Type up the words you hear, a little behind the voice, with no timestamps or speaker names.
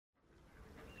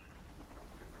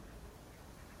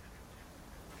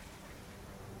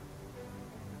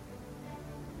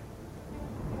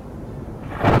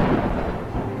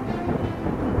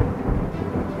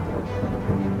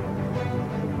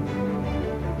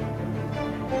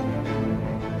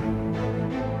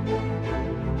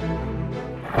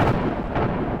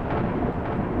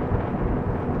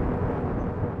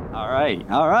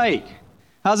right.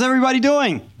 How's everybody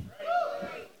doing?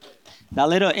 That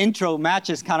little intro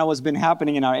matches kind of what's been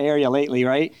happening in our area lately,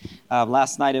 right?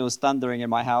 Last night it was thundering in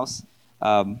my house.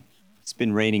 It's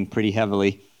been raining pretty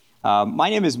heavily. My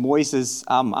name is Moises.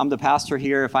 I'm the pastor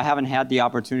here. If I haven't had the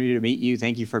opportunity to meet you,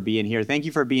 thank you for being here. Thank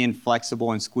you for being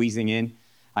flexible and squeezing in.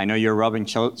 I know you're rubbing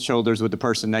shoulders with the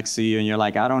person next to you, and you're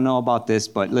like, I don't know about this,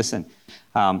 but listen,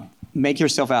 make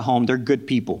yourself at home. They're good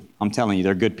people. I'm telling you,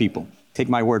 they're good people. Take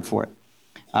my word for it.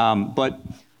 But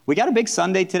we got a big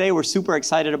Sunday today. We're super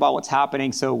excited about what's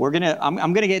happening. So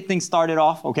I'm gonna get things started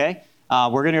off, okay?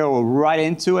 We're gonna go right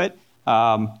into it.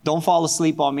 Don't fall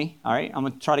asleep on me, all right? I'm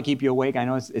gonna try to keep you awake. I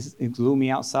know it's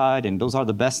gloomy outside, and those are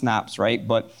the best naps, right?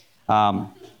 But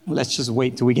let's just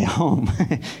wait till we get home.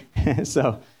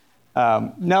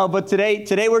 But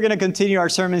today we're gonna continue our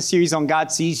sermon series on God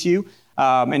Sees You.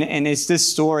 And it's this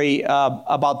story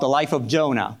about the life of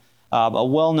Jonah. A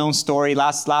well-known story.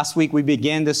 Last week we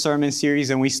began this sermon series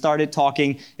and we started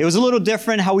talking. It was a little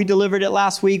different how we delivered it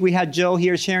last week. We had Joe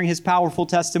here sharing his powerful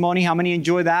testimony. How many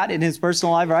enjoy that in his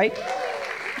personal life, right?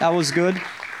 That was good.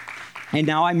 And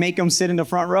now I make him sit in the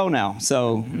front row now.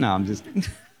 So, no, I'm just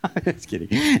just kidding.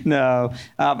 No,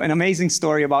 an amazing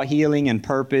story about healing and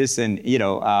purpose. And,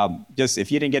 just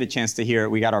if you didn't get a chance to hear it,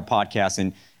 we got our podcast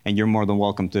and you're more than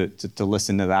welcome to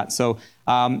listen to that. So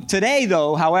today,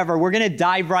 though, however, we're going to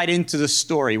dive right into the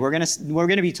story. We're going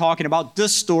to be talking about the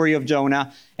story of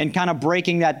Jonah and kind of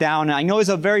breaking that down. I know it's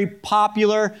a very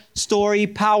popular story,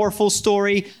 powerful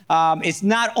story. It's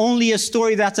not only a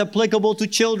story that's applicable to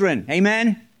children.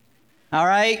 Amen? All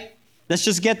right? Let's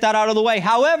just get that out of the way.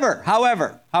 However,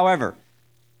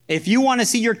 if you want to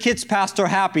see your kids' pastor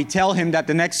happy, tell him that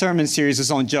the next sermon series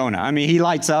is on Jonah. I mean, he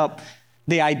lights up.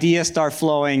 The ideas start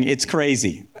flowing. It's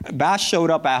crazy. Bash showed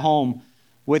up at home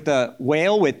with a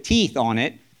whale with teeth on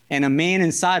it and a man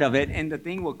inside of it, and the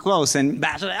thing was close. And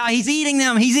Bash was like, he's eating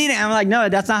them. I'm like, no,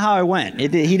 that's not how it went. He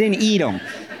didn't eat them,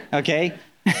 okay?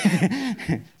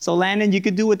 So Landon, you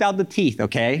could do without the teeth,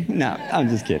 okay? No, I'm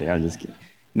just kidding.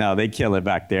 No, they kill it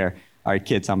back there. Our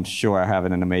kids, I'm sure, are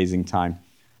having an amazing time.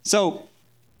 So,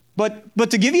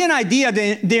 but to give you an idea,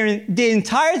 the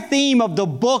entire theme of the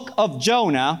book of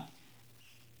Jonah,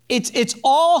 it's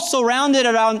all surrounded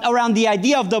around the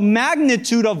idea of the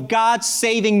magnitude of God's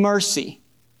saving mercy.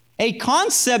 A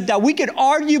concept that we could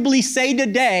arguably say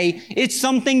today, it's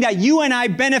something that you and I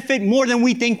benefit more than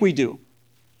we think we do.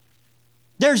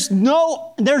 There's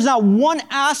not one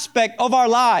aspect of our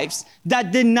lives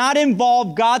that did not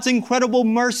involve God's incredible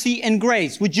mercy and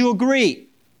grace. Would you agree?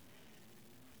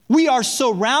 We are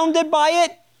surrounded by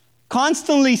it,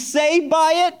 constantly saved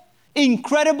by it,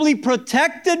 incredibly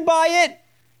protected by it.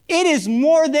 It is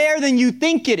more there than you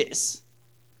think it is.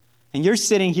 And you're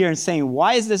sitting here and saying,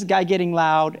 why is this guy getting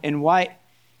loud? And why?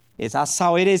 That's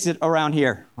how it is around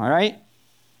here, all right?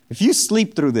 If you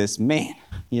sleep through this, man,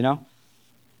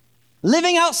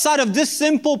 living outside of this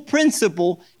simple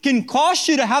principle can cause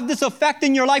you to have this effect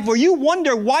in your life where you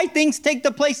wonder why things take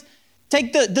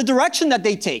the direction that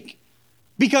they take.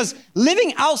 Because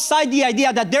living outside the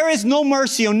idea that there is no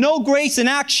mercy or no grace in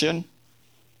action,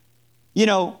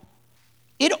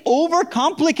 it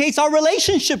overcomplicates our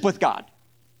relationship with God.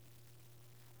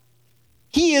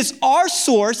 He is our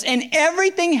source and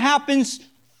everything happens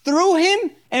through Him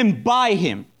and by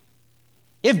Him.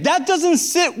 If that doesn't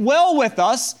sit well with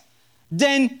us,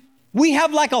 then we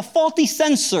have like a faulty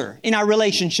sensor in our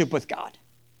relationship with God.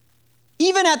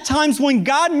 Even at times when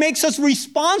God makes us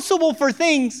responsible for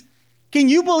things, can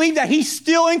you believe that He's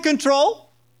still in control?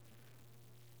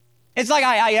 It's like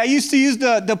I used to use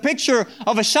the picture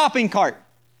of a shopping cart.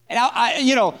 And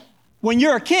when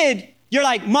you're a kid, you're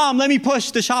like, Mom, let me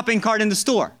push the shopping cart in the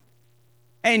store.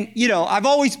 And, I've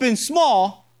always been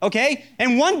small, okay?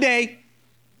 And one day,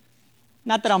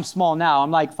 not that I'm small now,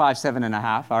 I'm like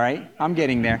 5'7.5", all right? I'm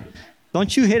getting there.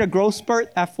 Don't you hit a growth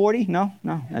spurt at 40? No,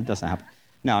 that doesn't happen.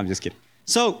 No, I'm just kidding.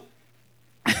 So,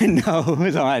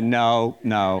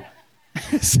 no.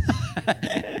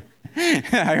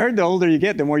 I heard the older you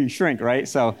get, the more you shrink, right?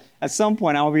 So at some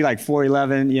point, I'll be like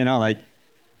 4'11",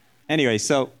 Anyway,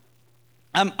 so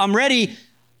I'm ready.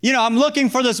 I'm looking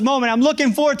for this moment. I'm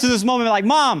looking forward to this moment. Like,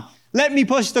 Mom, let me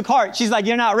push the cart. She's like,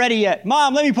 you're not ready yet.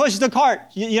 Mom, let me push the cart.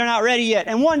 You're not ready yet.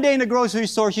 And one day in the grocery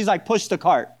store, she's like, push the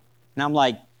cart. And I'm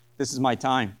like, this is my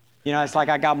time. It's like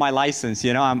I got my license.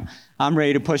 I'm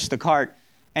ready to push the cart.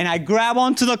 And I grab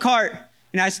onto the cart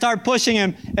and I start pushing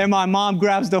him. And my mom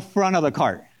grabs the front of the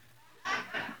cart.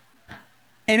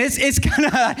 And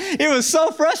it was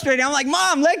so frustrating. I'm like,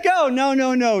 Mom, let go.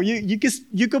 No.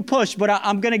 You could push, but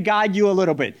I'm going to guide you a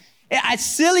little bit. As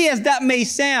silly as that may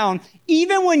sound,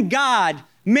 even when God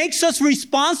makes us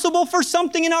responsible for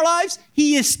something in our lives,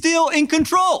 he is still in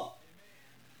control.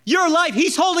 Your life,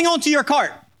 he's holding on to your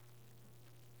cart.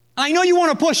 I know you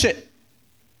want to push it,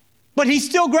 but he's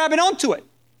still grabbing onto it.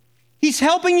 He's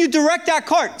helping you direct that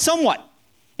cart somewhat,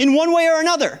 in one way or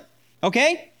another,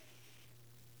 okay?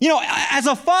 You know, as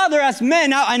a father, as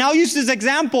men, and I'll use this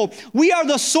example, we are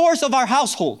the source of our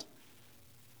household.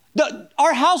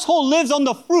 Our household lives on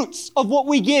the fruits of what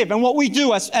we give and what we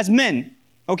do as men,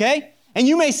 okay? And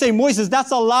you may say, Moises,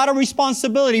 that's a lot of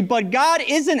responsibility, but God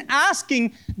isn't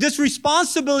asking this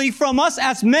responsibility from us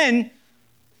as men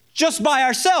just by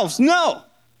ourselves. No,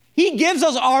 he gives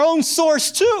us our own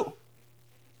source too.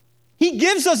 He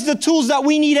gives us the tools that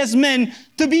we need as men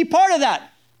to be part of that.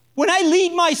 When I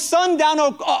lead my son down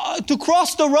to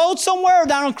cross the road somewhere or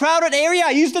down a crowded area,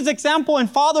 I use this example in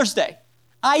Father's Day.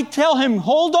 I tell him,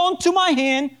 hold on to my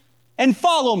hand and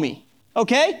follow me,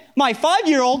 okay? My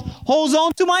 5-year-old holds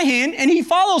on to my hand and he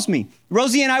follows me.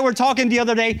 Rosie and I were talking the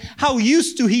other day how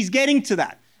used to he's getting to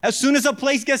that. As soon as a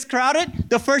place gets crowded,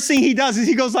 the first thing he does is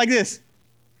he goes like this.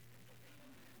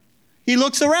 He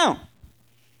looks around.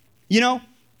 You know,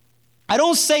 I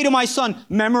don't say to my son,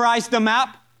 memorize the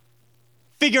map,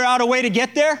 figure out a way to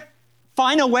get there,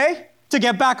 find a way to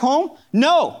get back home.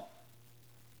 No.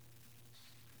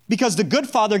 Because the good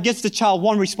father gives the child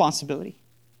one responsibility,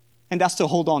 and that's to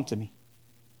hold on to me.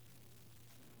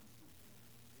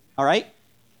 All right?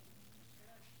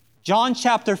 John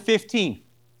chapter 15,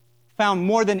 found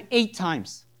more than 8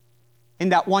 times in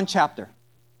that one chapter.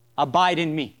 Abide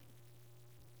in me.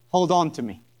 Hold on to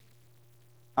me.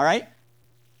 All right?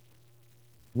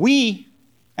 We,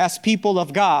 as people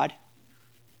of God,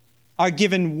 are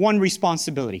given one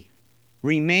responsibility.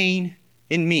 Remain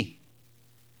in me.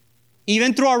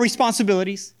 Even through our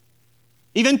responsibilities,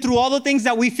 even through all the things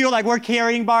that we feel like we're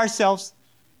carrying by ourselves,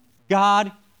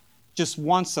 God just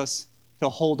wants us to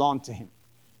hold on to him.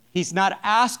 He's not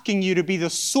asking you to be the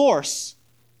source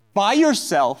by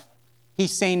yourself.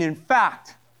 He's saying, in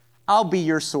fact, I'll be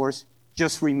your source.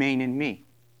 Just remain in me.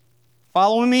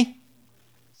 Following me?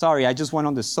 Sorry, I just went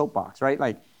on this soapbox, right?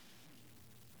 Like,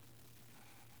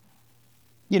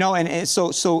 you know, and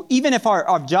so even if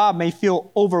our job may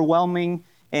feel overwhelming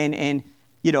and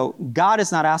you know, God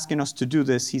is not asking us to do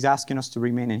this. He's asking us to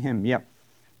remain in him. Yeah.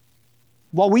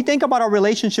 While we think about our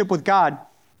relationship with God,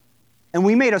 and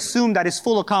we may assume that it's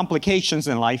full of complications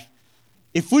in life,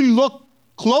 if we look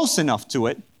close enough to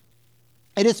it,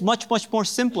 it is much, much more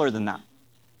simpler than that.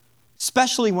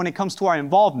 Especially when it comes to our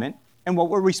involvement and what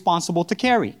we're responsible to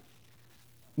carry.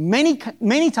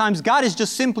 Many times God is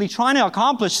just simply trying to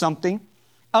accomplish something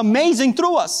amazing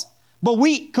through us. But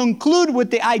we conclude with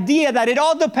the idea that it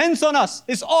all depends on us.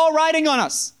 It's all riding on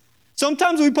us.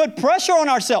 Sometimes we put pressure on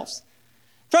ourselves.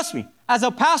 Trust me, as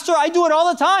a pastor, I do it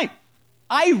all the time.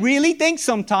 I really think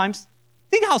sometimes,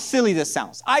 think how silly this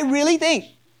sounds. I really think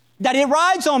that it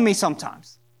rides on me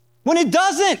sometimes when it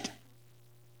doesn't.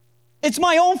 It's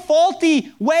my own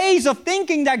faulty ways of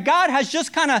thinking that God has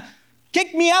just kind of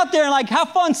kicked me out there and like, have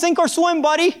fun, sink or swim,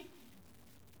 buddy.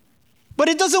 But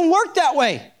it doesn't work that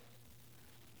way.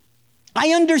 I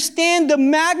understand the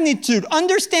magnitude.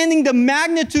 Understanding the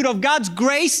magnitude of God's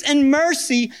grace and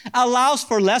mercy allows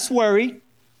for less worry,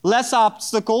 less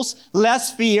obstacles,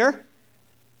 less fear.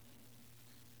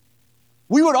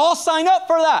 We would all sign up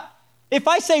for that. If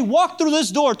I say walk through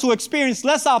this door to experience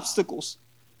less obstacles,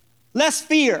 less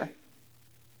fear,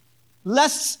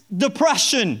 less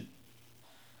depression,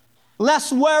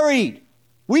 less worried,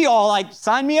 we all like,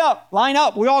 sign me up, line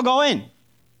up, we all go in.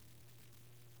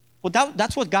 Well,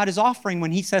 that's what God is offering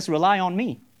when he says, rely on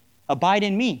me, abide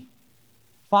in me,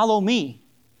 follow me.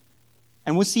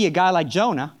 And we'll see a guy like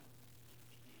Jonah,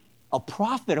 a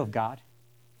prophet of God,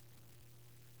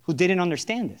 who didn't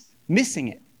understand this, missing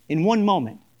it in one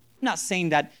moment. I'm not saying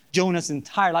that Jonah's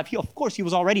entire life, of course he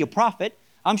was already a prophet.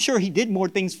 I'm sure he did more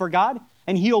things for God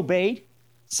and he obeyed.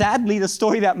 Sadly, the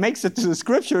story that makes it to the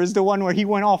scripture is the one where he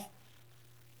went off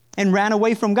and ran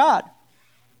away from God.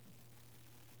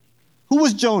 Who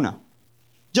was Jonah?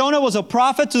 Jonah was a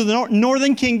prophet to the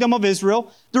northern kingdom of Israel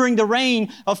during the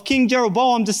reign of King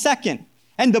Jeroboam II.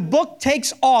 And the book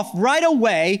takes off right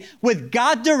away with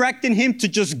God directing him to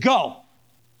just go.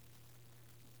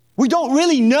 We don't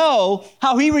really know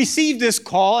how he received this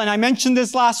call. And I mentioned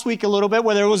this last week a little bit,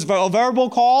 whether it was a verbal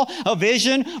call, a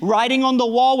vision, writing on the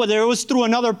wall, whether it was through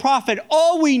another prophet.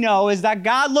 All we know is that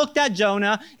God looked at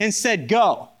Jonah and said,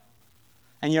 go.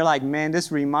 And you're like, man,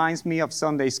 this reminds me of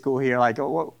Sunday school here. Like,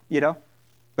 oh, you know.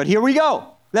 But here we go.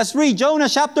 Let's read Jonah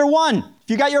chapter 1. If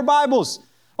you got your Bibles,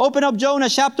 open up Jonah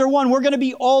chapter 1. We're going to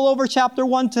be all over chapter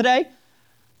 1 today.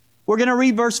 We're going to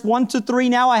read verse 1 to 3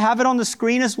 now. I have it on the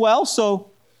screen as well.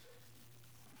 So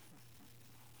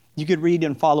You could read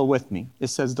and follow with me. It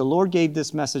says, the Lord gave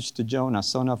this message to Jonah,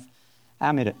 son of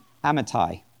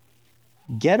Amittai.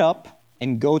 Get up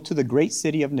and go to the great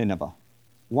city of Nineveh.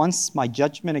 Once my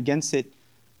judgment against it,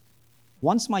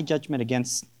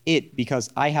 because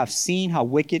I have seen how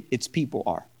wicked its people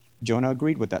are. Jonah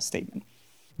agreed with that statement.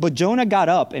 But Jonah got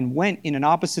up and went in an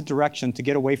opposite direction to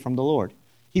get away from the Lord.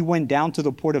 He went down to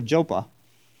the port of Joppa,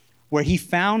 where he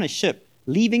found a ship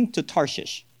leaving to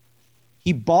Tarshish.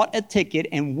 He bought a ticket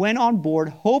and went on board,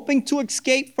 hoping to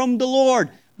escape from the Lord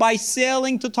by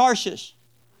sailing to Tarshish.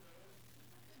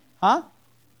 Huh?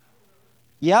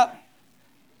 Yep.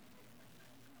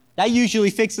 That usually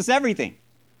fixes everything.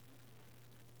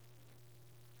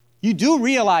 You do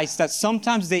realize that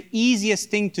sometimes the easiest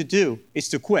thing to do is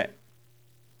to quit.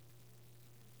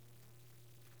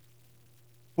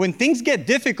 When things get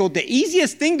difficult, the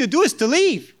easiest thing to do is to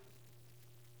leave.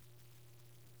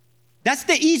 That's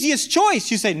the easiest choice.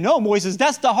 You say, no, Moises,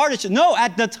 that's the hardest. No,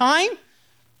 at the time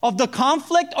of the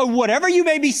conflict or whatever you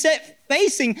may be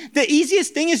facing, the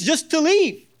easiest thing is just to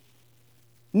leave.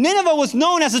 Nineveh was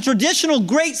known as a traditional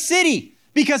great city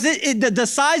because the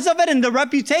size of it and the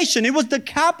reputation. It was the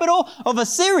capital of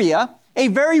Assyria, a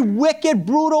very wicked,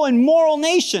 brutal, and immoral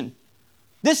nation.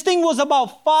 This thing was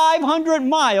about 500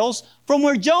 miles from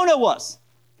where Jonah was.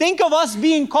 Think of us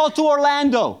being called to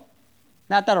Orlando.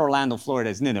 Not that Orlando, Florida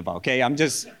is Nineveh, okay? I'm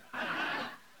just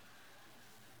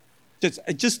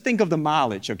think of the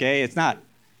mileage, okay? It's not,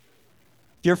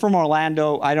 if you're from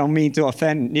Orlando, I don't mean to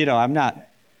offend, I'm not.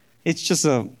 It's just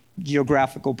a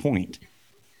geographical point.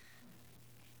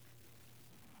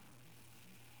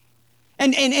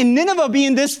 And Nineveh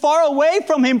being this far away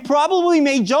from him probably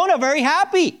made Jonah very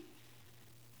happy.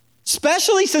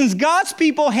 Especially since God's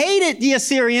people hated the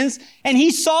Assyrians and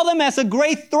he saw them as a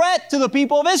great threat to the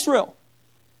people of Israel.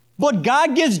 But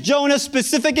God gives Jonah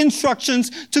specific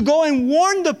instructions to go and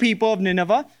warn the people of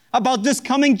Nineveh about this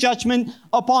coming judgment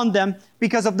upon them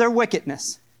because of their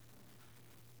wickedness.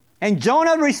 And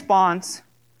Jonah responds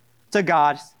to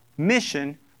God's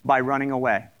mission by running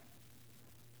away.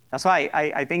 That's why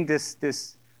I think this,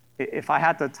 if I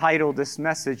had to title this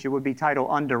message, it would be titled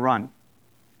Underrun.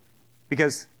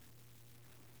 Because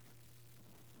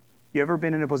you ever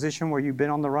been in a position where you've been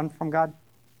on the run from God?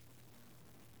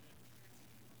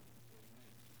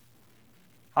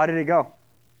 How did it go?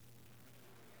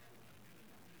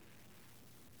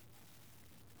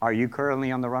 Are you currently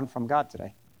on the run from God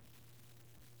today?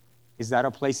 Is that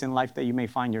a place in life that you may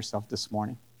find yourself this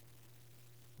morning?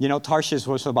 Tarshish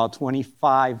was about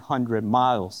 2,500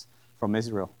 miles from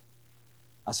Israel.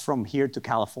 That's from here to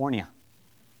California.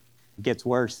 It gets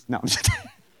worse. No, I'm just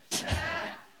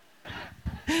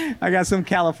I got some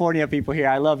California people here.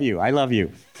 I love you.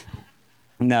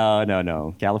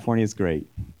 No. California's great.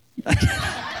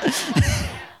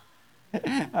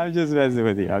 I'm just messing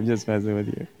with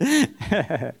you.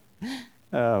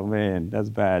 Oh, man, that's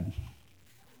bad.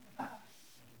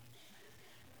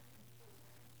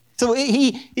 So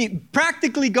he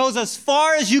practically goes as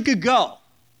far as you could go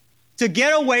to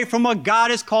get away from what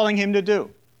God is calling him to do.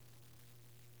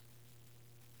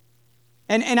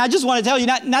 And I just want to tell you,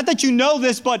 not that you know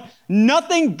this, but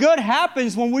nothing good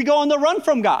happens when we go on the run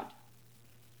from God.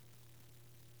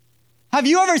 Have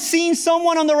you ever seen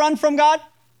someone on the run from God?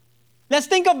 Let's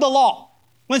think of the law.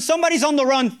 When somebody's on the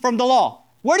run from the law,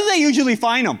 where do they usually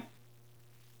find them?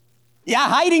 Yeah,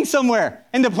 hiding somewhere,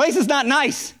 and the place is not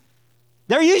nice.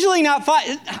 They're usually not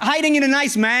hiding in a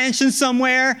nice mansion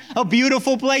somewhere, a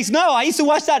beautiful place. No, I used to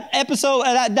watch that episode,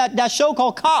 that show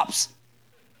called Cops.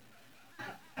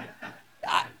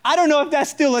 I don't know if that's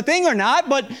still a thing or not,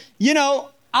 but,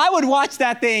 I would watch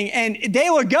that thing, and they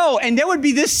would go, and there would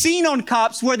be this scene on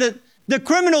Cops where the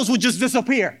criminals would just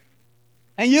disappear.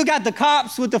 And you got the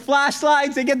cops with the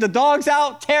flashlights, they get the dogs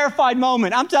out, terrified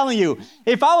moment. I'm telling you,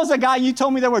 if I was a guy and you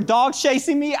told me there were dogs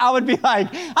chasing me, I would be like,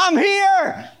 I'm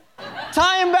here!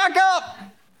 Tie him back up.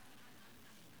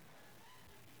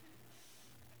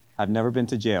 I've never been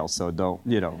to jail, so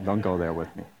don't go there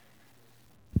with me.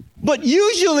 But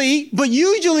usually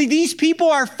these people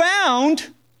are found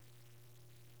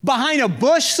behind a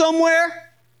bush somewhere,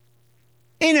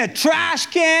 in a trash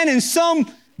can, in some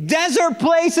desert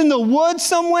place in the woods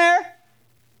somewhere.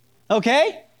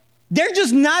 Okay? They're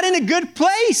just not in a good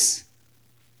place.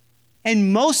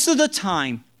 And most of the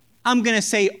time, I'm going to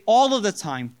say all of the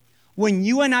time, when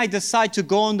you and I decide to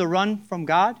go on the run from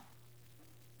God,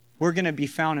 we're going to be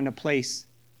found in a place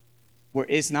where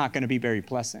it's not going to be very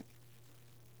pleasant.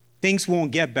 Things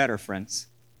won't get better, friends.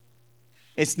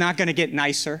 It's not going to get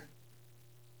nicer.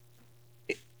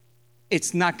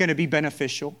 It's not going to be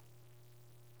beneficial.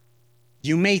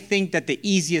 You may think that the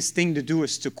easiest thing to do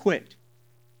is to quit.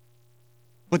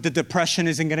 but the depression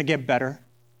isn't going to get better.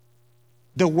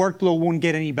 The workload won't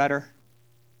get any better.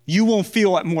 You won't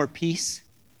feel at more peace.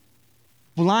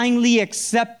 Blindly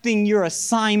accepting your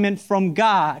assignment from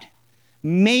God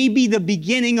may be the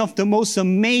beginning of the most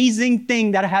amazing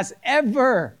thing that has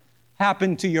ever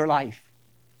happened to your life.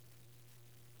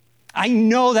 I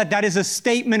know that that is a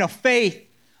statement of faith,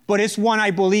 but it's one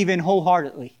I believe in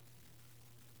wholeheartedly.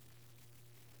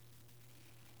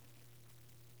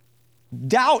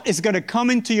 Doubt is going to come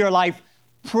into your life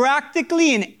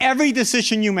practically in every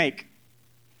decision you make.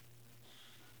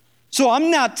 So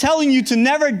I'm not telling you to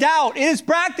never doubt. It is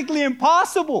practically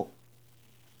impossible.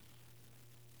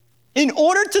 In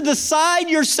order to decide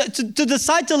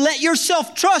to let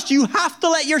yourself trust, you have to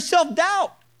let yourself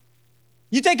doubt.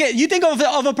 You think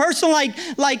of a person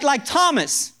like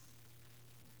Thomas.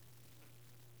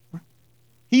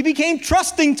 He became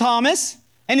trusting Thomas,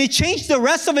 and it changed the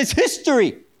rest of his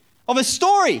history, of his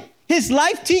story. His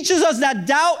life teaches us that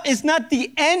doubt is not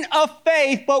the end of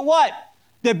faith, but what?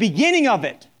 The beginning of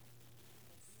it.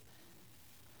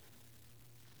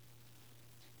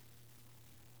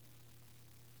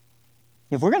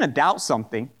 If we're going to doubt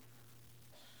something,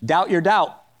 doubt your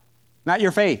doubt, not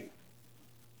your faith.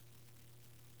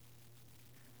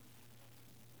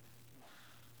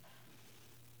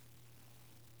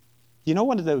 You know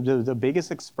what the biggest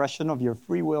expression of your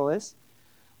free will is?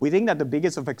 We think that the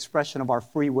biggest expression of our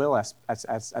free will as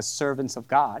servants of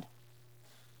God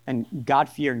and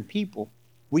God-fearing people,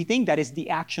 we think that is the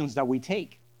actions that we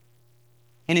take.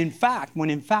 And in fact,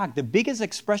 the biggest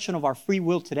expression of our free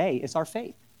will today is our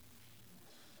faith.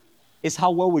 It's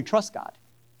how well we trust God.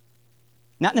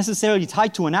 Not necessarily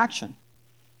tied to an action.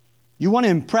 You want to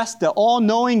impress the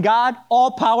all-knowing God,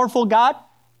 all-powerful God?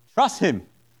 Trust Him.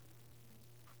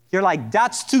 You're like,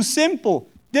 that's too simple.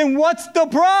 Then what's the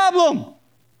problem?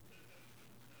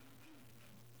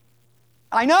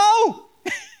 I know.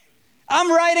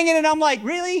 I'm writing it and I'm like,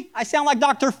 really? I sound like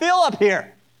Dr. Phil up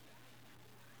here.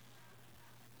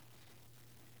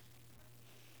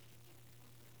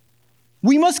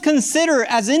 We must consider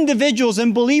as individuals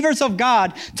and believers of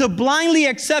God to blindly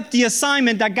accept the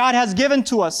assignment that God has given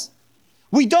to us.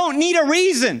 We don't need a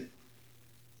reason.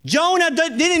 Jonah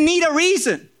didn't need a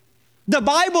reason. The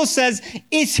Bible says,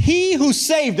 it's He who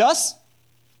saved us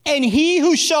and He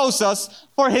who shows us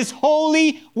for His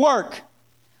holy work.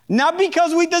 Not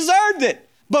because we deserved it,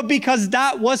 but because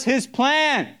that was His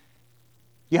plan.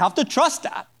 You have to trust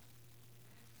that.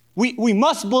 We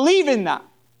must believe in that.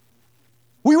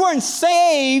 We weren't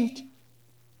saved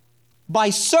by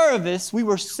service. We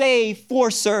were saved for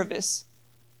service.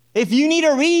 If you need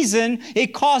a reason,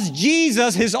 it cost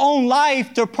Jesus His own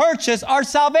life to purchase our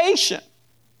salvation.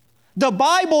 The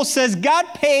Bible says God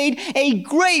paid a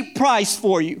great price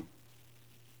for you.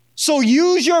 So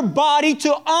use your body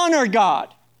to honor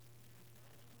God.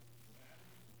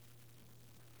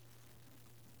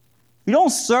 We don't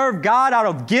serve God out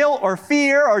of guilt or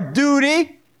fear or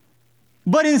duty.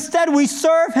 But instead, we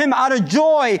serve Him out of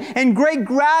joy and great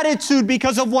gratitude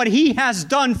because of what He has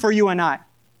done for you and I.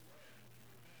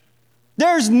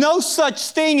 There's no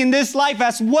such thing in this life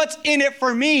as what's in it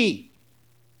for me.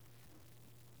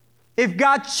 If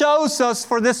God chose us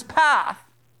for this path,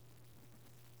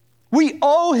 we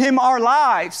owe Him our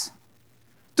lives.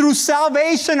 Through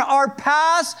salvation, our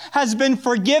past has been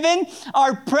forgiven,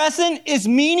 our present is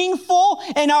meaningful,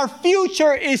 and our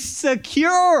future is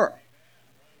secure.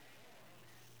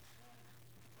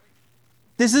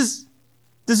 This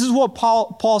is what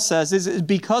Paul says, is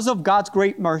because of God's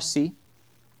great mercy,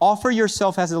 offer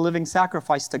yourself as a living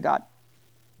sacrifice to God,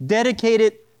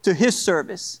 dedicated to His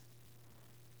service.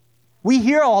 We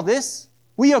hear all this.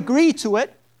 We agree to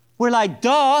it. We're like,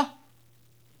 duh.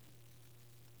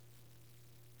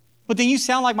 But then you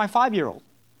sound like my 5-year-old.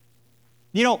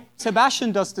 You know,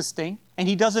 Sebastian does this thing, and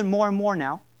he does it more and more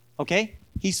now, okay?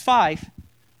 He's 5,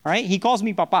 all right? He calls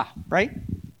me Papa, right?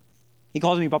 He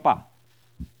calls me Papa.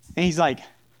 And he's like,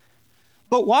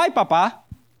 but why, Papa?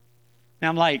 And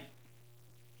I'm like,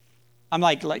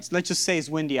 let's just say it's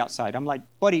windy outside. I'm like,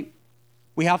 buddy,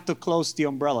 we have to close the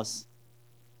umbrellas.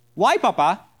 Why,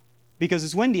 Papa? Because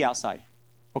it's windy outside.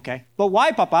 Okay. But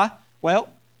why, Papa? Well,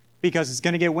 because it's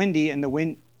going to get windy and the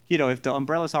wind, if the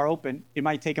umbrellas are open, it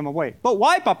might take them away. But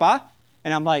why, Papa?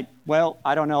 And I'm like, well,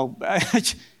 I don't know.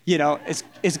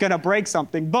 It's going to break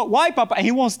something. But why, Papa? And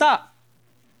he won't stop.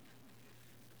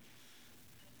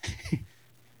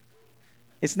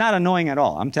 It's not annoying at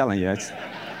all. I'm telling you, it's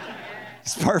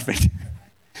perfect.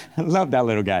 I love that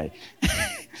little guy,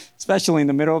 especially in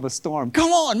the middle of a storm.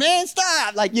 Come on, man,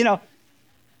 stop!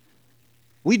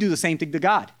 We do the same thing to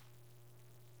God.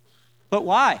 But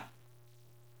why?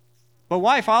 But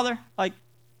why, Father?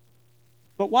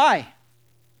 But why?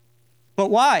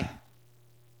 But why?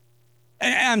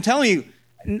 And I'm telling you,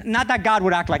 not that God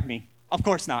would act like me. Of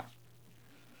course not.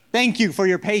 Thank you for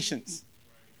your patience.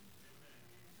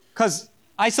 Because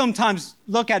I sometimes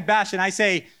look at Bash and I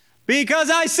say, because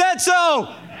I said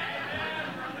so.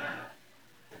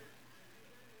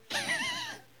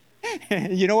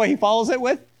 You know what he follows it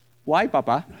with? Why,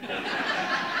 Papa?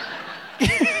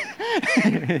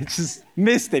 Just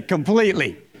missed it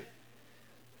completely.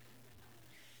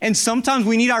 And sometimes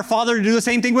we need our Father to do the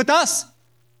same thing with us.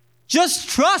 Just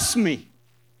trust me.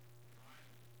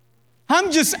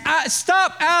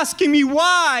 Stop asking me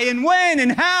why and when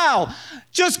and how.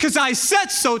 Just because I said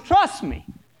so, trust me.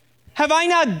 Have I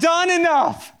not done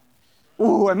enough?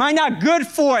 Ooh, am I not good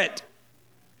for it?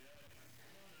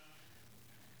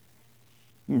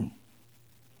 You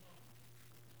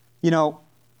know,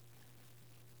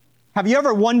 have you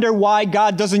ever wondered why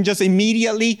God doesn't just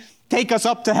immediately take us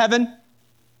up to heaven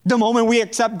the moment we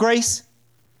accept grace?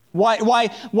 Why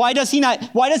does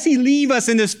he leave us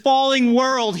in this falling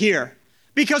world here?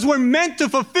 Because we're meant to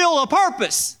fulfill a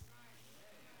purpose.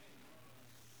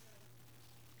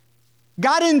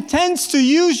 God intends to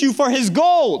use you for his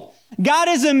goal. God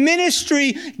is a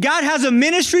ministry. God has a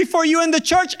ministry for you in the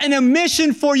church and a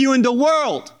mission for you in the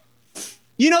world.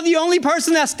 You know the only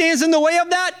person that stands in the way of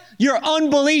that? Your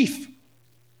unbelief.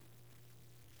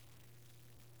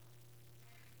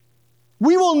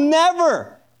 We will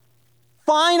never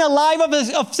find a life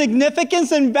of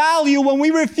significance and value when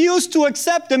we refuse to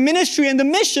accept the ministry and the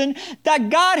mission that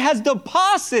God has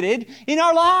deposited in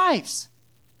our lives.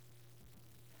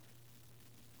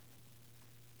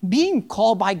 Being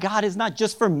called by God is not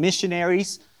just for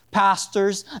missionaries,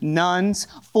 pastors, nuns,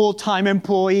 full-time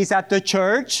employees at the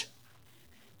church.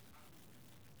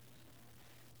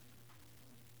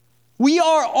 We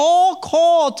are all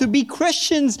called to be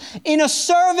Christians in a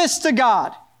service to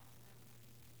God.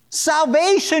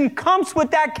 Salvation comes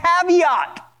with that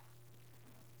caveat.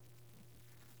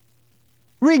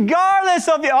 Regardless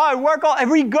of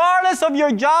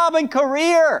your job and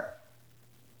career.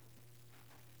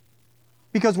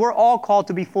 Because we're all called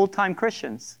to be full-time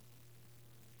Christians.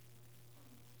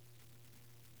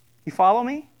 You follow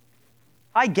me?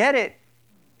 I get it.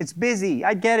 It's busy.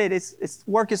 I get it. It's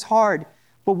work is hard.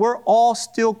 But we're all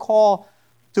still called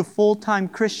to full-time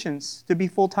Christians, to be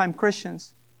full-time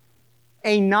Christians.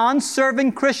 A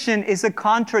non-serving Christian is a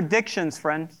contradiction,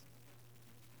 friends.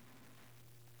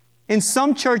 In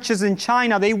some churches in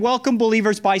China, they welcome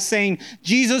believers by saying,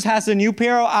 Jesus has a new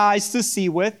pair of eyes to see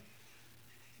with,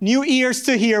 new ears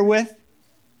to hear with,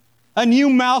 a new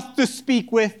mouth to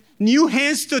speak with, new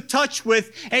hands to touch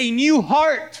with, a new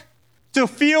heart to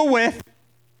feel with.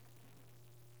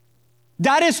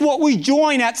 That is what we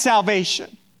join at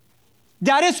salvation.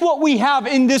 That is what we have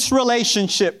in this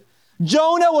relationship.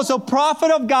 Jonah was a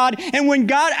prophet of God, and when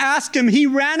God asked him, he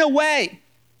ran away.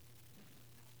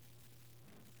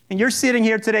 And you're sitting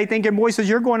here today thinking, Moises,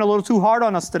 you're going a little too hard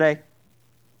on us today.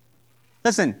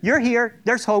 Listen, you're here.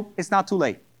 There's hope. It's not too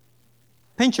late.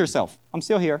 Pinch yourself. I'm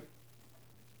still here.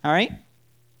 All right?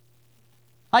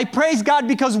 I praise God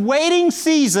because waiting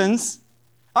seasons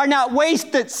are not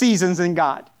wasted seasons in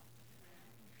God.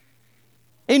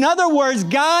 In other words,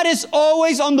 God is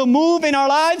always on the move in our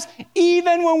lives,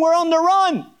 even when we're on the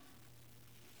run.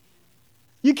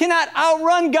 You cannot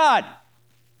outrun God.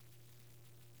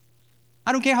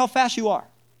 I don't care how fast you are.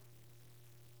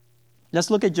 Let's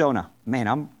look at Jonah.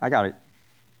 Man, I got it.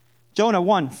 Jonah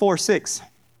 1:4-6.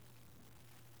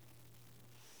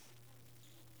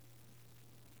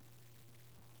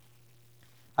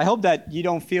 I hope that you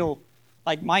don't feel,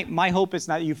 like my hope is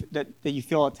not that you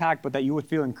feel attacked, but that you would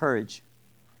feel encouraged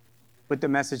with the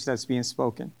message that's being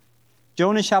spoken.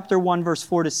 Jonah chapter 1, verse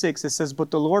 4-6, it says, but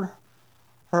the Lord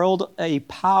hurled a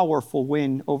powerful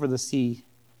wind over the sea,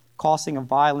 causing a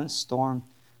violent storm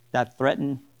that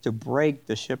threatened to break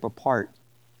the ship apart.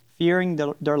 Fearing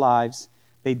their lives,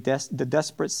 the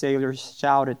desperate sailors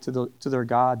shouted to their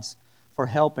gods for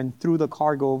help and threw the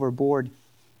cargo overboard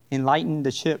and lightened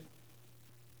the ship.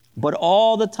 But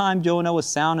all the time Jonah was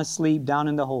sound asleep down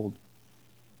in the hold.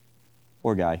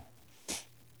 Poor guy.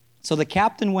 So the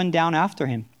captain went down after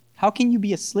him. How can you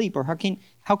be asleep, or how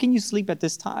can you sleep at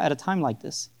a time like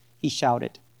this? He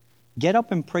shouted. Get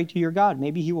up and pray to your God.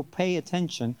 Maybe he will pay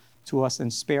attention to us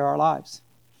and spare our lives.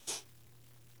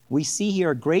 We see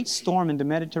here a great storm in the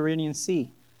Mediterranean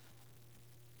Sea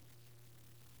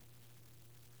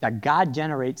that God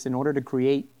generates in order to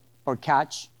create or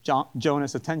catch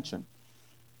Jonah's attention.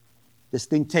 This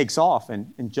thing takes off,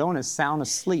 and Jonah's sound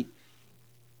asleep.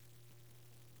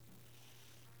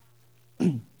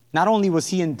 Not only was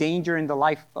he endangering the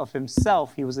life of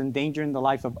himself, he was endangering the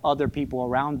life of other people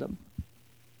around him.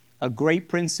 A great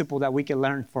principle that we can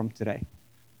learn from today.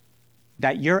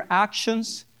 That your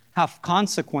actions have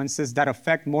consequences that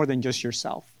affect more than just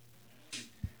yourself.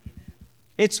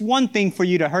 It's one thing for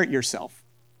you to hurt yourself,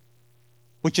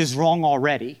 which is wrong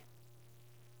already.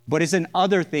 But it's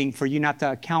another thing for you not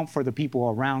to account for the people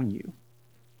around you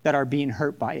that are being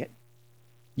hurt by it.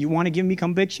 You want to give me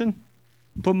conviction?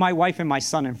 Put my wife and my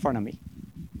son in front of me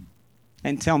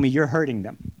and tell me you're hurting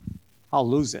them. I'll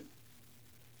lose it.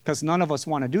 Because none of us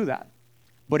want to do that.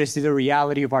 But it's the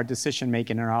reality of our decision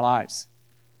making in our lives.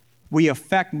 We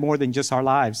affect more than just our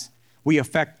lives. We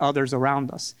affect others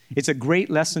around us. It's a great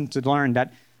lesson to learn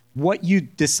that what you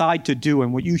decide to do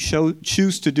and what you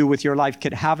choose to do with your life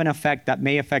could have an effect that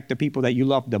may affect the people that you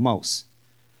love the most.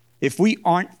 If we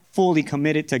aren't fully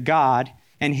committed to God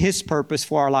and His purpose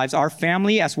for our lives, our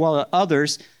family as well as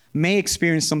others may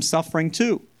experience some suffering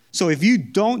too. So if you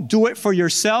don't do it for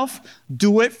yourself,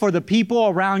 do it for the people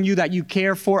around you that you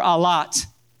care for a lot.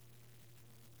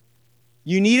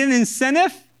 You need an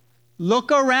incentive?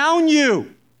 Look around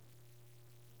you.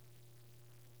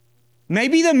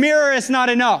 Maybe the mirror is not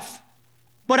enough,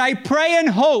 but I pray and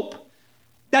hope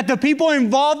that the people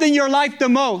involved in your life the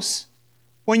most,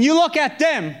 when you look at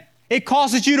them, it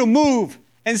causes you to move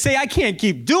and say, I can't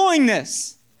keep doing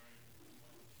this.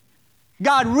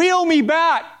 God, reel me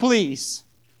back, please.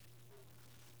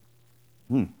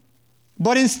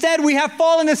 But instead, we have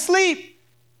fallen asleep.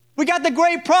 We got the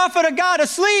great prophet of God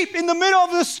asleep in the middle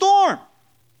of the storm.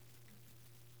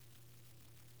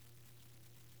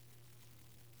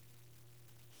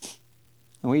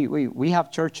 And we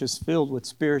have churches filled with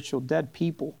spiritual dead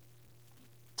people.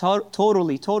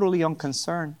 Totally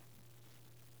unconcerned.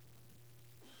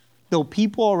 Though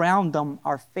people around them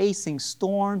are facing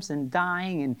storms and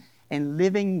dying and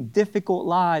living difficult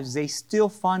lives, they still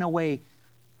find a way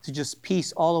to just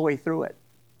peace all the way through it.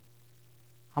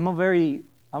 I'm a very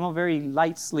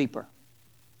light sleeper.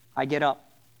 I get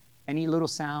up. Any little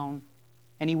sound,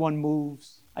 anyone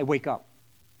moves, I wake up.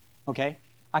 Okay?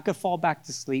 I could fall back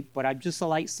to sleep, but I'm just a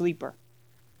light sleeper.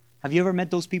 Have you ever met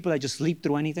those people that just sleep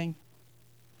through anything?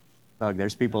 Look,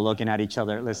 there's people looking at each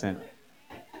other. Listen,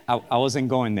 I wasn't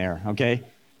going there, okay?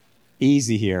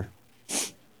 Easy here.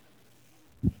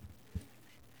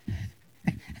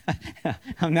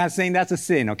 I'm not saying that's a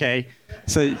sin, okay?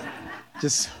 So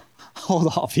just hold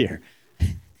off here.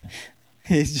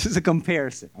 It's just a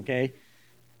comparison, okay?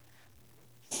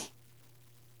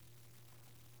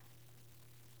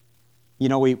 You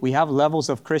know, we have levels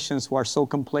of Christians who are so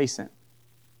complacent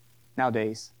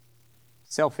nowadays,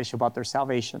 selfish about their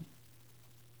salvation.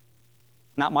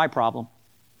 Not my problem.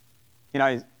 You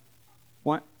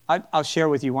know, I'll share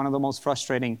with you one of the most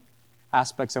frustrating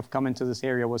aspects of coming to this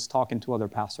area was talking to other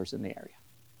pastors in the area.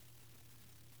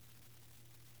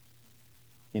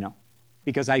 You know,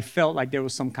 because I felt like there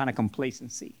was some kind of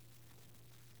complacency.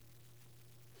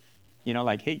 You know,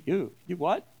 like, hey, you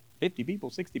what? 50 people,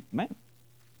 60, man.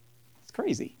 It's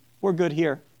crazy. We're good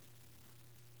here.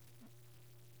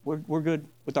 We're good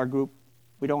with our group.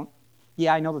 We don't,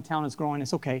 yeah, I know the town is growing.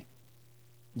 It's okay.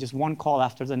 Just one call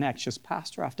after the next, just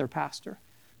pastor after pastor,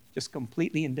 just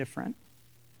completely indifferent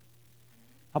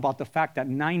about the fact that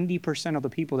 90% of the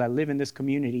people that live in this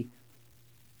community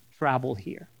traveled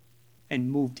here and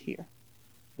moved here,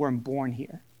 were born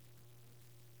here.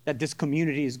 That this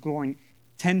community is growing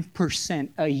 10%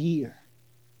 a year.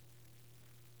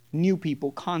 New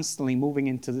people constantly moving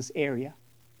into this area.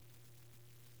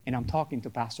 And I'm talking to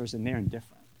pastors and they're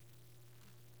indifferent.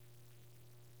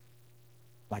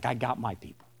 Like, I got my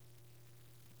people.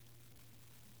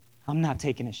 I'm not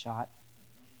taking a shot.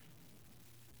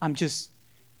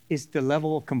 It's the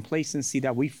level of complacency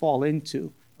that we fall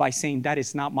into by saying that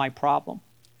is not my problem.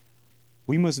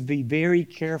 We must be very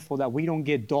careful that we don't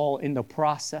get dull in the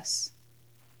process.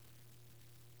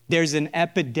 There's an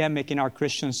epidemic in our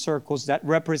Christian circles that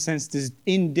represents this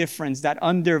indifference that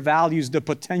undervalues the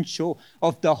potential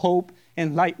of the hope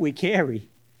and light we carry.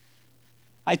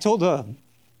 I told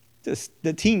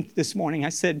the team this morning, I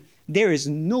said, there is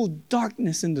no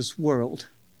darkness in this world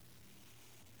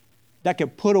that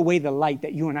could put away the light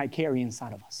that you and I carry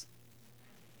inside of us.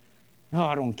 Oh,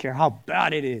 I don't care how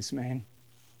bad it is, man.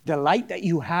 The light that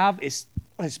you have is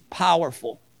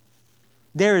powerful.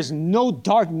 There is no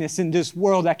darkness in this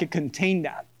world that could contain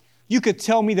that. You could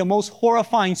tell me the most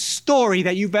horrifying story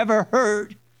that you've ever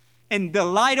heard, and the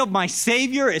light of my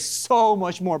Savior is so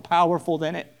much more powerful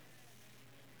than it.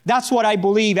 That's what I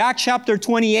believe. Acts chapter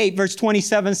 28, verse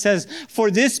 27 says, "For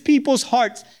this people's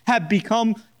hearts have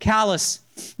become callous.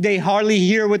 They hardly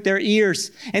hear with their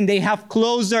ears, and they have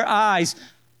closed their eyes.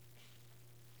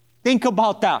 Think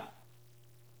about that.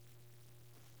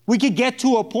 We could get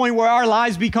to a point where our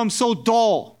lives become so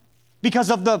dull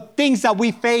because of the things that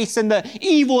we face and the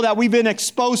evil that we've been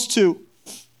exposed to.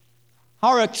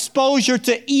 Our exposure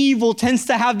to evil tends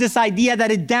to have this idea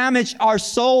that it damaged our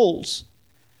souls.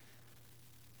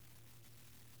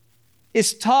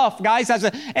 It's tough, guys.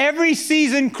 Every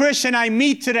seasoned Christian I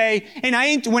meet today,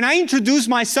 and when I introduce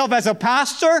myself as a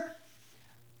pastor,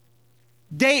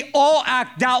 they all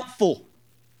act doubtful.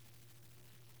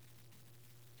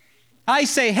 I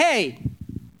say, hey,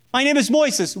 my name is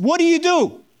Moises. What do you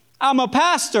do? I'm a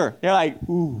pastor. They're like,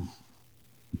 ooh.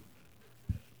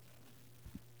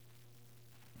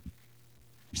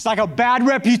 It's like a bad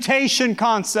reputation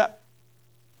concept.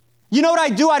 You know what I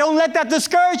do? I don't let that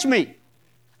discourage me.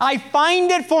 I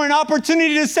find it for an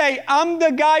opportunity to say, I'm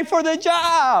the guy for the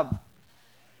job.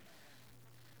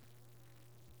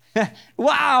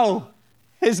 Wow,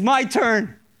 it's my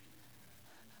turn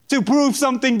to prove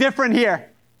something different here.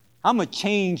 I'm going to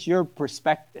change your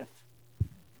perspective.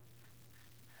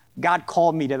 God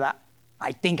called me to that.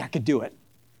 I think I could do it.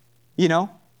 You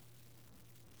know?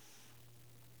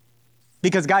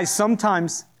 Because, guys,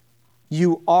 sometimes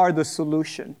you are the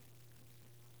solution.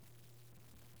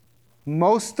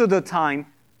 Most of the time,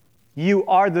 you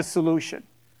are the solution.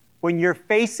 When you're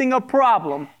facing a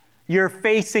problem, you're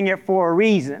facing it for a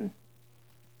reason.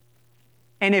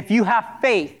 And if you have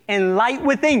faith and light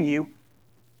within you,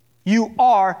 you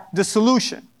are the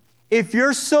solution. If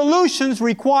your solutions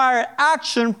require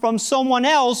action from someone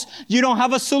else, you don't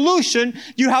have a solution,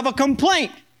 you have a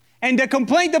complaint. And the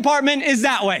complaint department is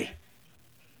that way.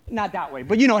 Not that way,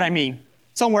 but you know what I mean.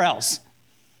 Somewhere else.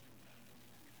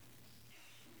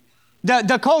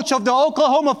 The coach of the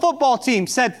Oklahoma football team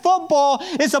said football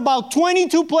is about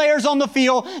 22 players on the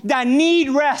field that need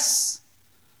rest,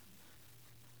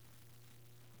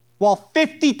 while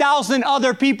 50,000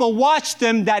 other people watch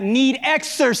them that need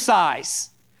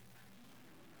exercise.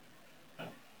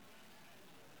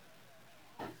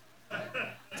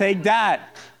 Take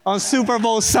that on Super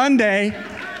Bowl Sunday.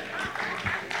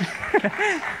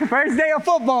 First day of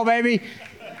football, baby.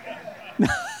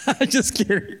 Just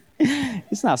kidding.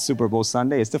 It's not Super Bowl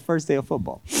Sunday. It's the first day of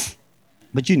football.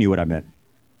 But you knew what I meant.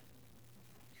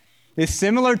 It's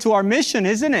similar to our mission,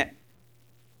 isn't it?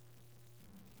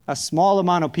 A small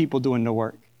amount of people doing the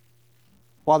work,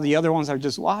 while the other ones are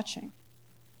just watching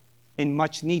in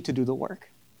much need to do the work.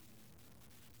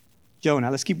 Jonah,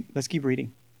 let's keep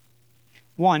reading.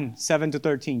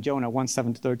 1:7-13. Jonah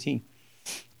 1:7-13.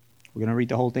 We're going to read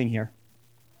the whole thing here.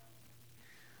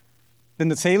 Then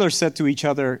the sailors said to each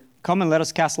other, come and let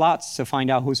us cast lots to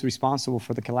find out who's responsible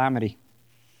for the calamity.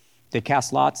 They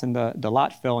cast lots, and the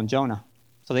lot fell on Jonah.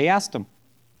 So they asked him,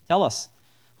 tell us,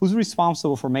 who's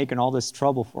responsible for making all this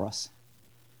trouble for us?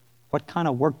 What kind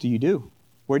of work do you do?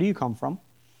 Where do you come from?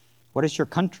 What is your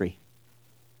country?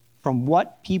 From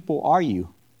what people are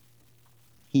you?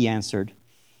 He answered,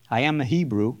 I am a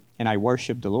Hebrew, and I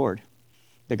worship the Lord,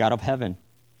 the God of heaven,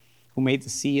 who made the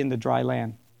sea and the dry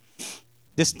land.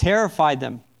 This terrified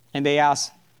them, and they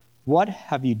asked, what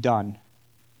have you done?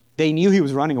 They knew he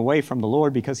was running away from the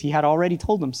Lord because he had already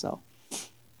told them so.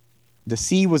 The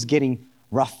sea was getting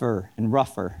rougher and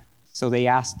rougher, so they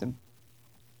asked him,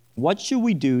 what should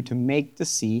we do to make the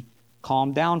sea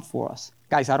calm down for us?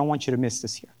 Guys, I don't want you to miss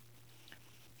this here.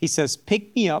 He says,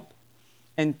 pick me up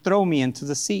and throw me into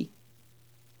the sea.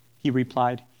 He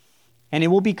replied, and it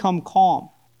will become calm.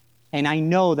 And I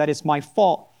know that it's my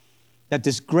fault that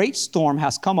this great storm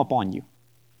has come upon you.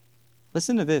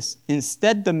 Listen to this.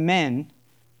 Instead, the men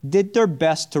did their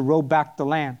best to row back the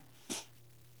land,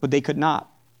 but they could not,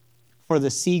 for the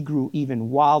sea grew even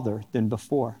wilder than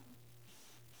before.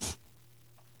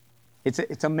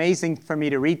 It's amazing for me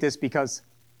to read this because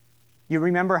you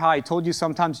remember how I told you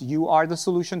sometimes you are the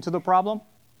solution to the problem?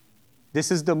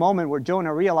 This is the moment where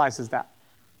Jonah realizes that.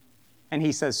 And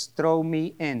he says, throw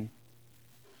me in.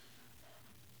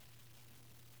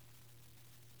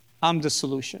 I'm the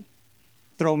solution.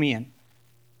 Throw me in.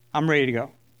 I'm ready to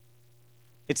go.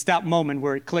 It's that moment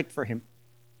where it clicked for him.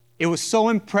 It was so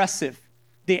impressive,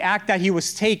 the act that he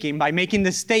was taking by making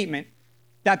this statement,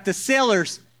 that the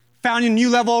sailors found a new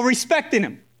level of respect in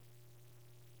him.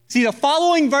 See, the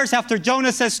following verse after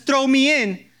Jonah says, throw me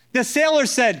in, the sailor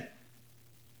said,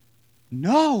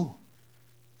 no,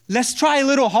 let's try a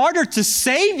little harder to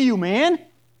save you, man.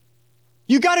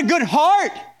 You got a good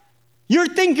heart. You're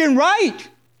thinking right.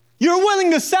 You're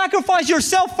willing to sacrifice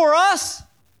yourself for us.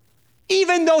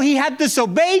 Even though he had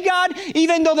disobeyed God,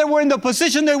 even though they were in the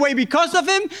position they were because of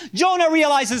him, Jonah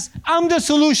realizes, I'm the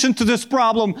solution to this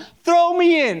problem. Throw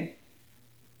me in.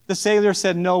 The sailor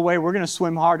said, no way, we're going to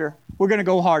swim harder. We're going to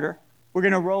go harder. We're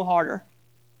going to row harder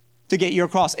to get you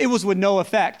across. It was with no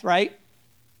effect, right?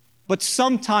 But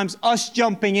sometimes us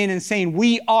jumping in and saying,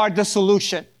 we are the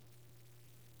solution.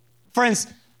 Friends,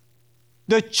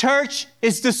 the church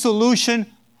is the solution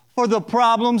for the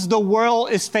problems the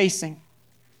world is facing.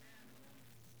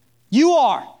 You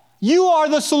are. You are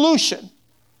the solution.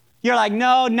 You're like,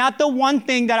 no, not the one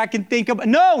thing that I can think of.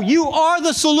 No, you are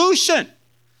the solution.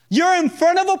 You're in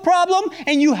front of a problem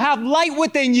and you have light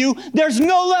within you. There's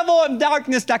no level of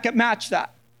darkness that can match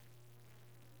that.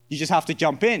 You just have to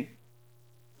jump in.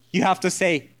 You have to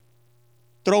say,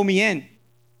 throw me in.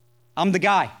 I'm the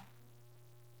guy.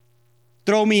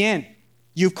 Throw me in.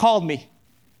 You've called me.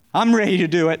 I'm ready to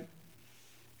do it.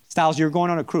 Styles, you're going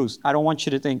on a cruise. I don't want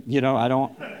you to think, I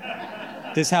don't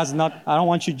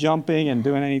want you jumping and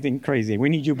doing anything crazy. We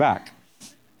need you back.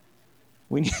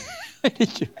 We need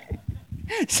you.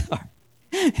 Sorry.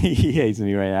 He hates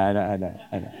me right now.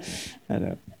 I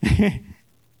know.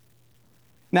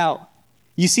 Now,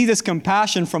 you see this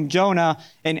compassion from Jonah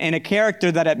and a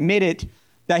character that admitted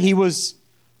that he was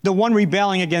the one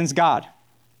rebelling against God.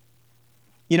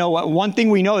 One thing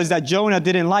we know is that Jonah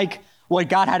didn't like what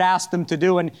God had asked him to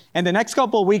do. And the next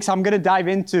couple of weeks, I'm going to dive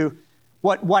into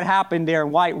what happened there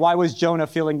and why was Jonah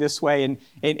feeling this way. And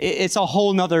it's a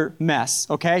whole nother mess,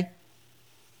 okay?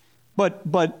 But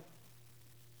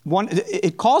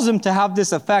it caused him to have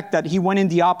this effect that he went in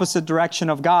the opposite direction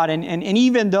of God. And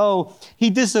even though he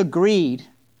disagreed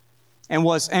and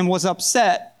was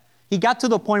upset, he got to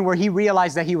the point where he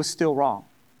realized that he was still wrong.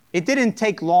 It didn't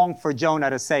take long for Jonah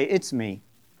to say, it's me.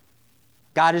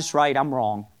 God is right, I'm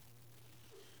wrong.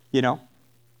 I'm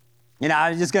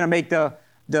just going to make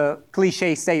the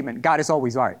cliche statement, God is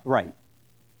always right.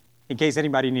 In case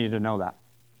anybody needed to know that.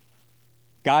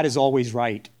 God is always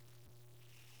right.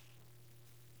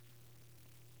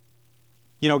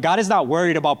 God is not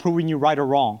worried about proving you right or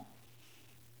wrong.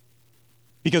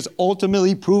 Because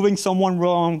ultimately, proving someone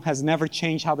wrong has never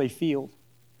changed how they feel.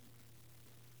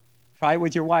 Try it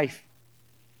with your wife.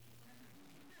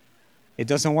 It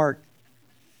doesn't work.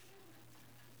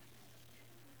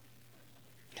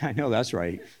 I know that's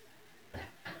right.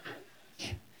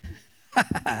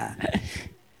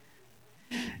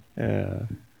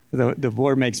 The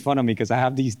board makes fun of me because I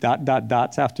have these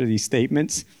dots after these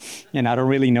statements, and I don't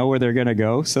really know where they're going to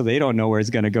go, so they don't know where it's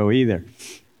going to go either.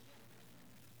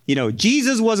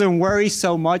 Jesus wasn't worried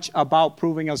so much about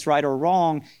proving us right or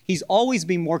wrong. He's always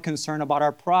been more concerned about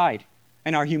our pride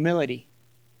and our humility.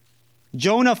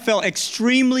 Jonah felt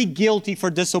extremely guilty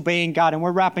for disobeying God, and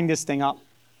we're wrapping this thing up,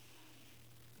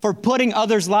 for putting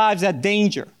others' lives at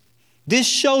danger. This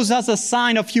shows us a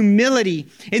sign of humility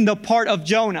in the part of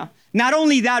Jonah. Not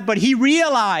only that, but he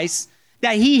realized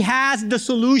that he has the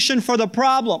solution for the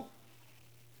problem.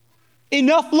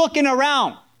 Enough looking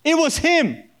around. It was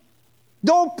him.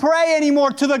 Don't pray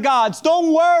anymore to the gods.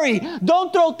 Don't worry.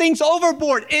 Don't throw things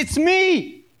overboard. It's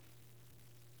me.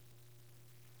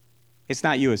 It's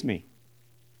not you, it's me.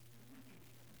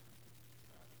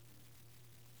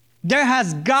 There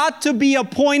has got to be a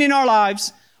point in our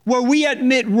lives where we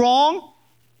admit wrong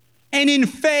and in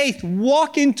faith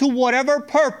walk into whatever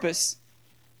purpose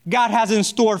God has in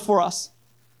store for us.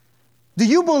 Do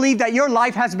you believe that your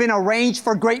life has been arranged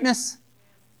for greatness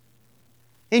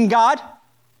in God?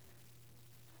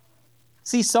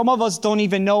 See, some of us don't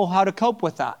even know how to cope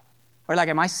with that. We're like,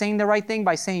 am I saying the right thing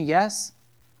by saying yes?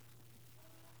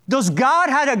 Does God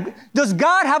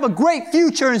have a great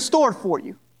future in store for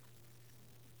you?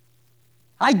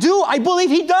 I do. I believe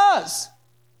He does.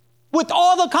 With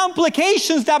all the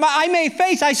complications that I may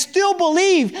face, I still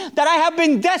believe that I have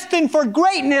been destined for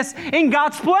greatness in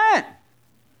God's plan.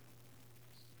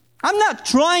 I'm not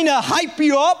trying to hype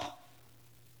you up.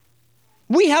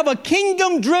 We have a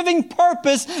kingdom-driven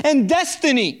purpose and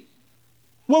destiny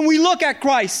when we look at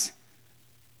Christ.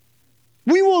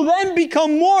 We will then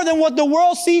become more than what the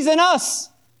world sees in us.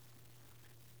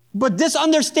 But this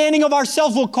understanding of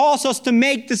ourselves will cause us to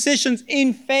make decisions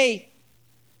in faith.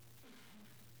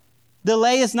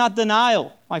 Delay is not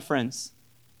denial, my friends.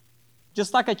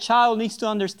 Just like a child needs to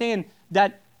understand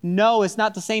that no is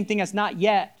not the same thing as not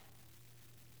yet.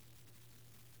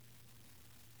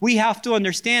 We have to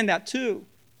understand that too.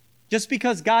 Just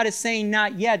because God is saying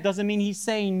not yet doesn't mean He's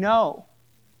saying no.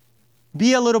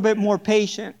 Be a little bit more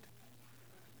patient.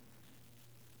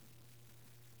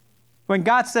 When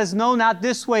God says, no, not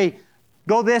this way,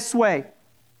 go this way.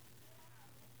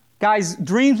 Guys,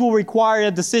 dreams will require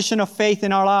a decision of faith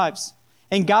in our lives.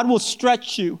 And God will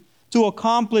stretch you to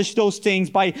accomplish those things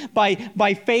by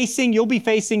you'll be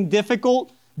facing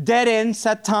difficult dead ends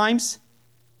at times,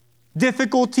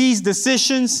 difficulties,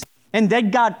 decisions, and then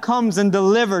God comes and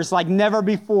delivers like never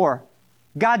before.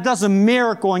 God does a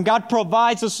miracle and God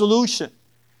provides a solution.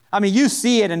 I mean, you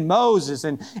see it in Moses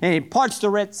and he parts the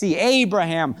Red Sea.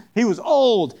 Abraham, he was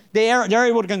old. They're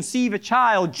able to conceive a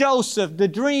child. Joseph, the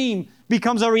dream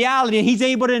becomes a reality. And he's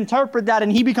able to interpret that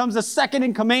and he becomes the second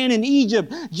in command in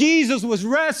Egypt. Jesus was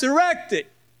resurrected.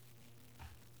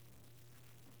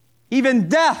 Even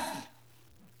death,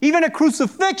 even a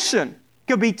crucifixion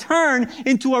could be turned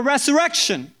into a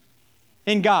resurrection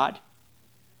in God.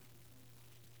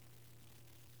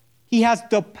 He has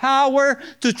the power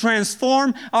to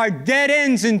transform our dead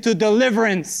ends into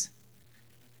deliverance,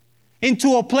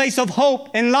 into a place of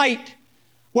hope and light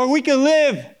where we can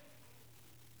live.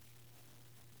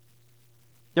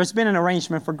 There's been an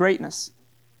arrangement for greatness.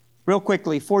 Real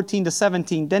quickly, 14 to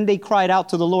 17. Then they cried out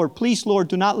to the Lord, "Please, Lord,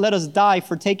 do not let us die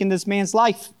for taking this man's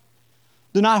life.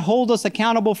 Do not hold us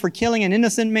accountable for killing an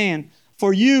innocent man.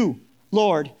 For you,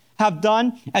 Lord, have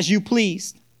done as you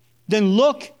pleased."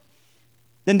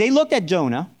 Then they looked at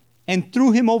Jonah and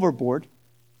threw him overboard,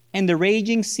 and the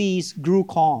raging seas grew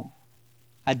calm.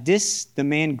 At this, the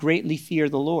man greatly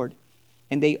feared the Lord,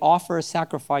 and they offered a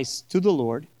sacrifice to the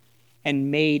Lord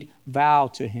and made vow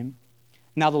to him.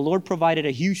 Now the Lord provided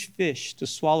a huge fish to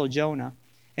swallow Jonah,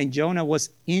 and Jonah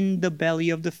was in the belly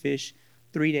of the fish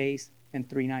 3 days and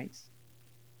 3 nights.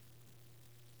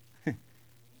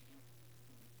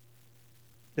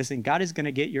 Listen, God is going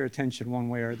to get your attention one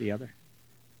way or the other.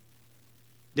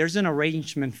 There's an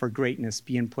arrangement for greatness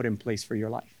being put in place for your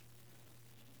life.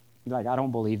 You're like, I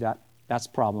don't believe that. That's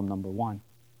problem number one.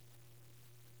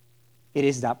 It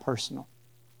is that personal.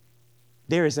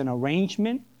 There is an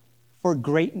arrangement for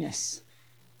greatness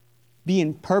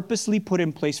being purposely put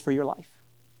in place for your life.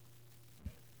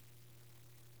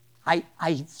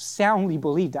 I soundly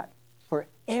believe that for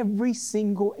every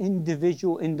single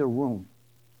individual in the room.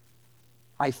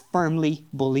 I firmly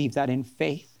believe that in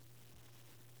faith.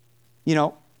 You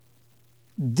know,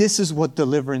 this is what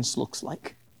deliverance looks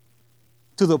like.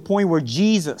 To the point where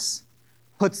Jesus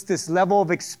puts this level of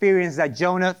experience that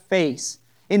Jonah faced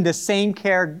in the same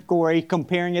category,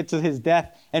 comparing it to his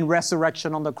death and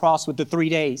resurrection on the cross with the 3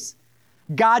 days.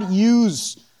 God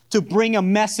used to bring a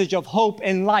message of hope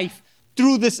and life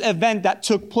through this event that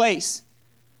took place.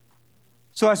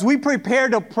 So as we prepare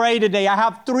to pray today, I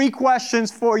have 3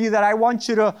 questions for you that I want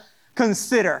you to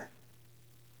consider.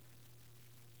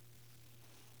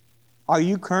 Are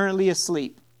you currently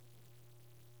asleep?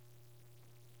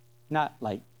 Not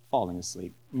like falling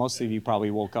asleep. Most of you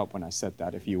probably woke up when I said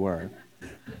that if you were.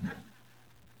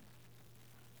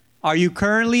 Are you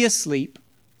currently asleep?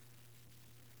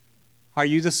 Are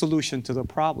you the solution to the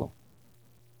problem?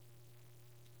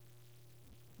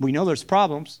 We know there's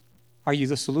problems. Are you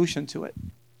the solution to it?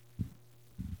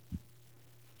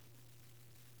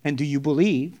 And do you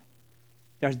believe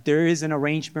that there is an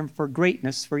arrangement for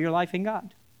greatness for your life in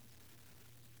God?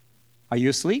 Are you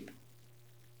asleep?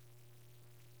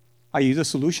 Are you the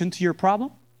solution to your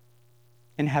problem?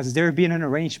 And has there been an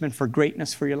arrangement for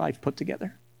greatness for your life put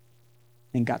together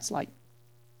in God's light?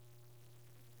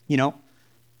 You know,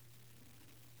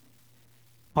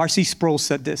 R.C. Sproul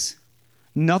said this: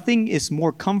 nothing is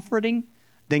more comforting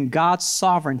than God's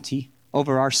sovereignty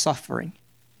over our suffering.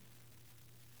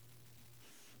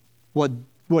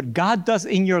 What God does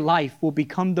in your life will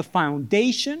become the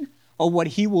foundation of what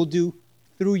He will do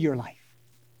through your life.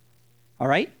 All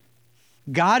right?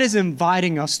 God is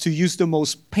inviting us to use the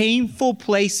most painful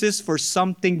places for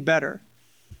something better.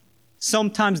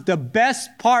 Sometimes the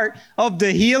best part of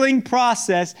the healing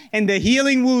process and the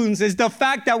healing wounds is the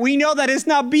fact that we know that it's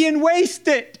not being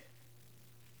wasted.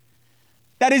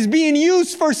 That is being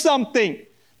used for something.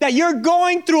 That you're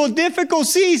going through a difficult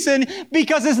season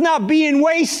because it's not being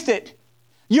wasted.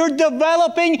 You're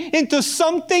developing into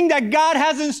something that God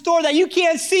has in store that you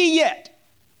can't see yet.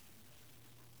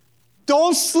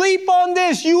 Don't sleep on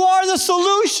this. You are the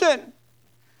solution.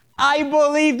 I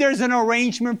believe there's an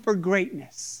arrangement for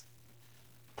greatness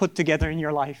put together in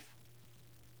your life.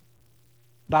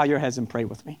 Bow your heads and pray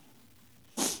with me.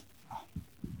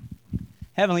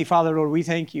 Heavenly Father, Lord, we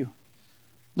thank you.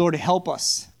 Lord, help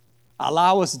us.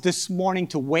 Allow us this morning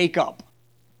to wake up.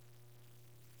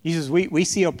 Jesus, we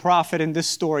see a prophet in this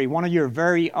story, one of your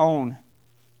very own,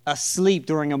 asleep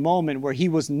during a moment where he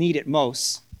was needed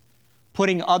most,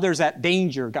 putting others at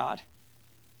danger, God.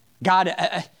 God,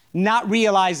 not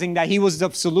realizing that he was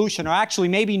the solution, or actually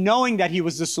maybe knowing that he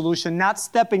was the solution, not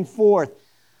stepping forth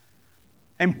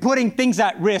and putting things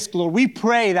at risk. Lord, we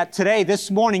pray that today,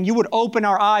 this morning, you would open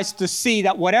our eyes to see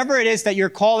that whatever it is that you're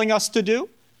calling us to do,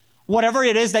 whatever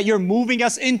it is that you're moving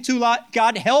us into,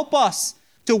 God, help us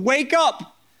to wake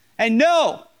up and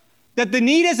know that the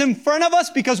need is in front of us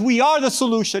because we are the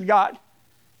solution, God.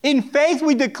 In faith,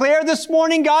 we declare this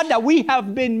morning, God, that we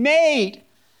have been made,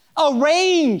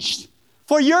 arranged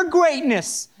for your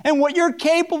greatness and what you're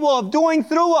capable of doing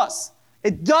through us.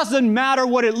 It doesn't matter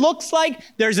what it looks like.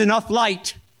 There's enough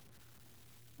light.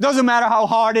 Doesn't matter how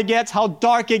hard it gets, how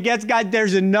dark it gets, God,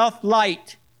 there's enough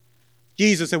light.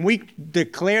 Jesus, and we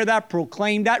declare that,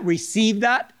 proclaim that, receive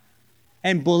that,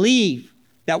 and believe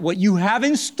that what you have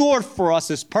in store for us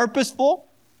is purposeful,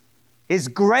 is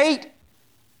great,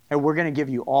 and we're going to give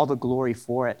you all the glory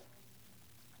for it.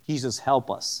 Jesus,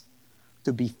 help us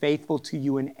to be faithful to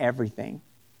you in everything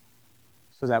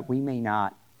so that we may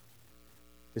not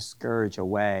discourage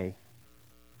away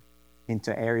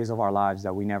into areas of our lives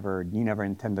that you never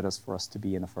intended for us to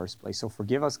be in the first place. So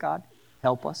forgive us, God.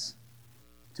 Help us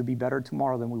to be better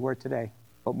tomorrow than we were today.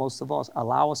 But most of all,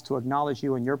 allow us to acknowledge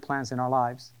you and your plans in our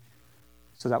lives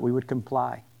so that we would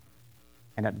comply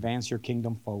and advance your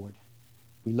kingdom forward.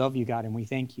 We love you, God, and we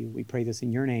thank you. We pray this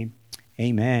in your name.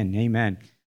 Amen. Amen.